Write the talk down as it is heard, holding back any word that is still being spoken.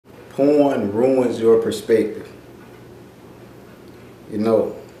Porn ruins your perspective. You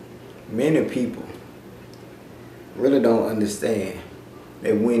know, many people really don't understand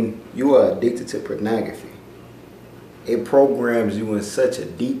that when you are addicted to pornography, it programs you in such a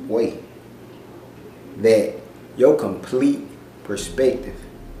deep way that your complete perspective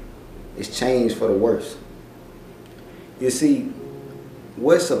is changed for the worse. You see,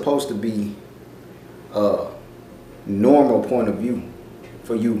 what's supposed to be a normal point of view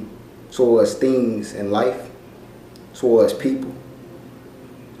for you towards things in life, towards people,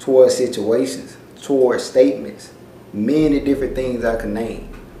 towards situations, towards statements, many different things I can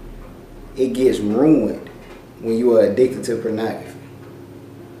name, it gets ruined when you are addicted to pornography.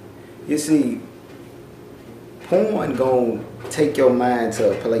 You see, porn gonna take your mind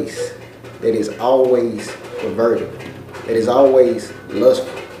to a place that is always perverted, that is always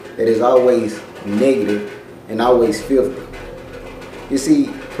lustful, that is always negative and always filthy. You see,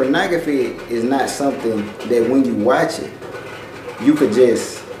 pornography is not something that when you watch it, you could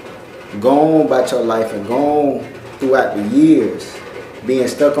just go on about your life and go on throughout the years being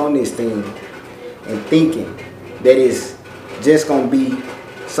stuck on this thing and thinking that it's just gonna be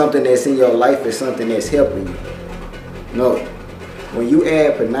something that's in your life or something that's helping you. No. When you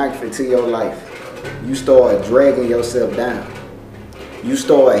add pornography to your life, you start dragging yourself down. You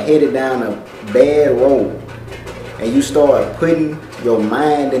start headed down a bad road. And you start putting your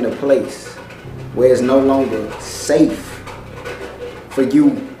mind in a place where it's no longer safe for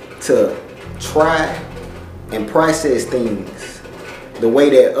you to try and process things the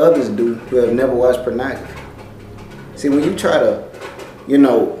way that others do who have never watched pornography. See, when you try to,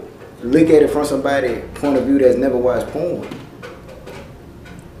 look at it from somebody's point of view that's never watched porn,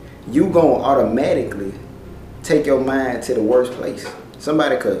 you gonna automatically take your mind to the worst place.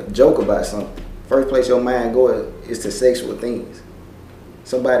 Somebody could joke about something. First place your mind goes is to sexual things.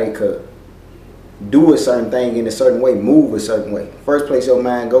 Somebody could do a certain thing in a certain way, move a certain way. First place your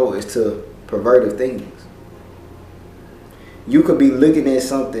mind goes is to perverted things. You could be looking at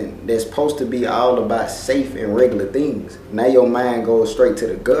something that's supposed to be all about safe and regular things. Now your mind goes straight to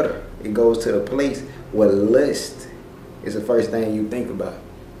the gutter. It goes to the place where lust is the first thing you think about.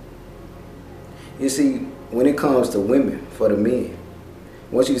 You see, when it comes to women, for the men,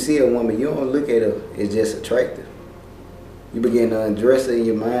 once you see a woman, you don't look at her as just attractive. You begin to undress her in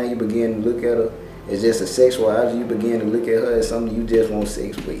your mind. You begin to look at her as just a sexual object. You begin to look at her as something you just want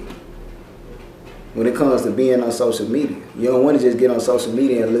sex with. When it comes to being on social media, you don't want to just get on social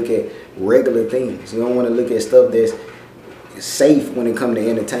media and look at regular things. You don't want to look at stuff that's safe when it comes to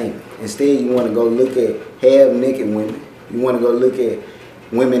entertainment. Instead, you want to go look at half-naked women. You want to go look at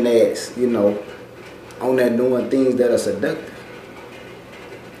women that's, on there doing things that are seductive.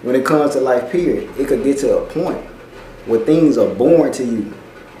 When it comes to life, period, it could get to a point where things are boring to you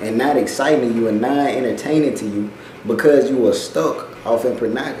and not exciting to you and not entertaining to you because you are stuck off in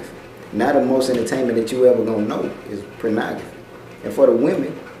pornography. Now the most entertainment that you ever gonna know is pornography. And for the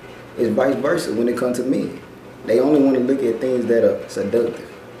women, it's vice versa when it comes to men. They only want to look at things that are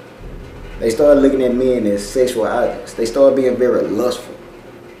seductive. They start looking at men as sexual objects. They start being very lustful.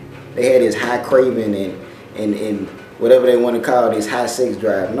 They had this high craving and whatever they want to call this high sex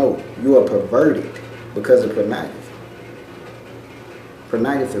drive. No, you are perverted because of pornography.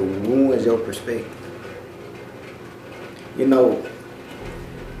 Pornography ruins your perspective.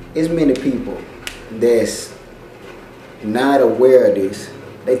 It's many people that's not aware of this.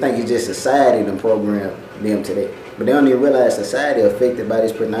 They think it's just society that program them to that. But they don't even realize society is affected by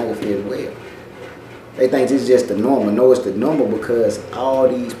this pornography as well. They think it's just the normal. No, it's the normal because all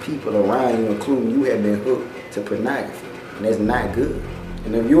these people around you, including you, have been hooked to pornography. And that's not good.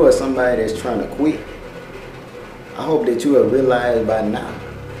 And if you are somebody that's trying to quit, I hope that you have realized by now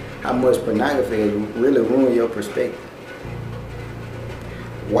how much pornography has really ruined your perspective.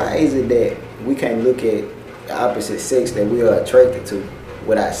 Why is it that we can't look at the opposite sex that we are attracted to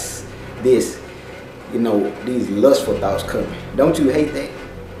without these lustful thoughts coming? Don't you hate that?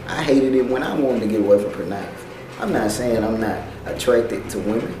 I hated it when I wanted to get away from pornography. I'm not saying I'm not attracted to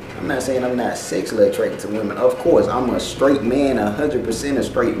women. I'm not saying I'm not sexually attracted to women. Of course, I'm a straight man, 100% a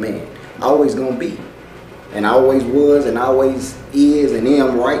straight man. Always gonna be. And I always was and always is and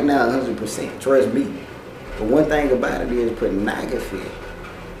am right now 100%. Trust me. But one thing about it is pornography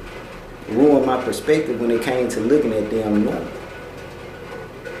ruined my perspective when it came to looking at them normal.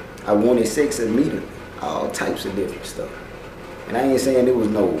 I wanted sex immediately. All types of different stuff. And I ain't saying there was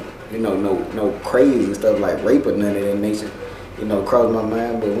no crazy stuff like rape or none of that nature, crossed my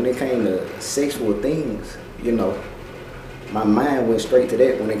mind. But when it came to sexual things, my mind went straight to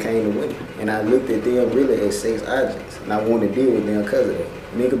that when it came to women. And I looked at them really as sex objects. And I wanted to deal with them because of that.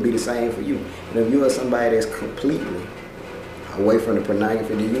 And it could be the same for you. And if you are somebody that's completely away from the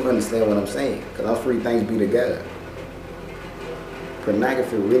pornography, then you understand what I'm saying. Because I'm free, thanks be to God.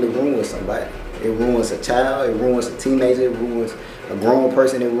 Pornography really ruins somebody. It ruins a child, it ruins a teenager, it ruins a grown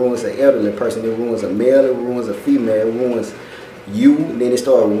person, it ruins an elderly person, it ruins a male, it ruins a female, it ruins you, and then it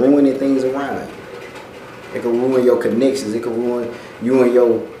starts ruining things around you. It can ruin your connections, it can ruin you and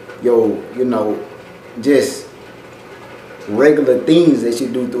your you know, just regular things that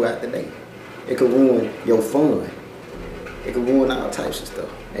you do throughout the day. It can ruin your fun. It can ruin all types of stuff.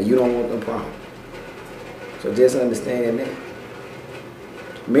 And you don't want them problems. So just understand that.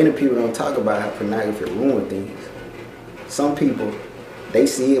 Many people don't talk about how pornography ruins things. Some people, they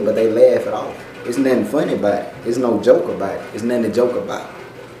see it, but they laugh it off. It's nothing funny about it. It's no joke about it. It's nothing to joke about.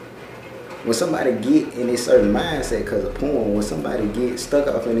 When somebody get in a certain mindset because of porn, when somebody get stuck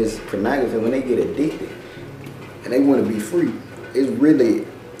off in this pornography, when they get addicted and they want to be free, it's really,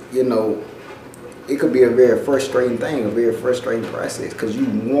 you know, it could be a very frustrating thing, a very frustrating process, because you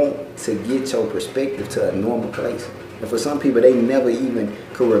want to get your perspective to a normal place. And for some people, they never even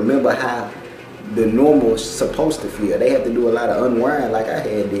could remember how the normal is supposed to feel. They have to do a lot of unwiring like I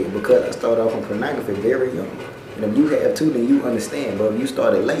had did, because I started off on pornography very young. And if you have too, then you understand. But if you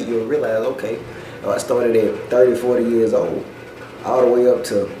started late, you'll realize, okay, I started at 30, 40 years old, all the way up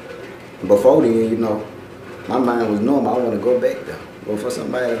to before then, you know, my mind was normal. I want to go back there. But for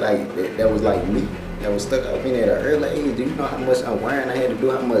somebody like that was like me, that was stuck up in at an early age, do you know how much unwiring I had to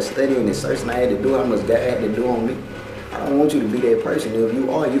do, how much studying and searching I had to do, how much God had to do on me? I don't want you to be that person. If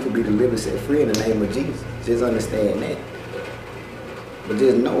you are, you could be delivered, set free in the name of Jesus. Just understand that. But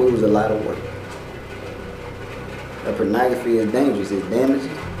just know it was a lot of work. The pornography is dangerous. It's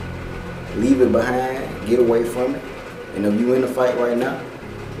damaging. Leave it behind. Get away from it. And if you in a fight right now,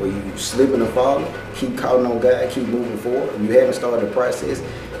 or you slipping or falling, keep calling on God, keep moving forward. If you haven't started the process,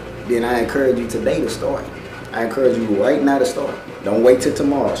 then I encourage you today to start. I encourage you right now to start. Don't wait till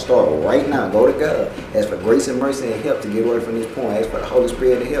tomorrow. Start right now. Go to God. Ask for grace and mercy and help to get away from this point. Ask for the Holy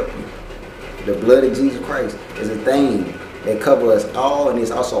Spirit to help you. The blood of Jesus Christ is a thing that covers us all, and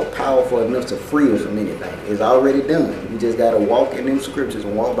it's also powerful enough to free us from anything. It's already done. We just got to walk in them scriptures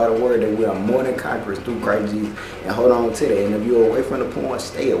and walk by the word that we are more than conquerors through Christ Jesus, and hold on to that. And if you're away from the porn,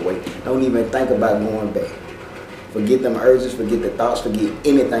 stay away. Don't even think about going back. Forget them urges, forget the thoughts, forget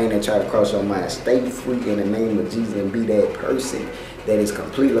anything that try to cross your mind. Stay free in the name of Jesus and be that person that is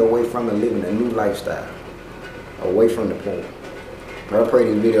completely away from and living a new lifestyle. Away from the porn. I pray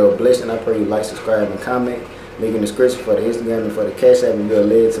this video a blessing. I pray you like, subscribe, and comment. Link in the description for the Instagram and for the Cash App if you're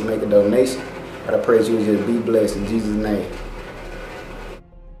led to make a donation. But I pray that you just be blessed in Jesus' name.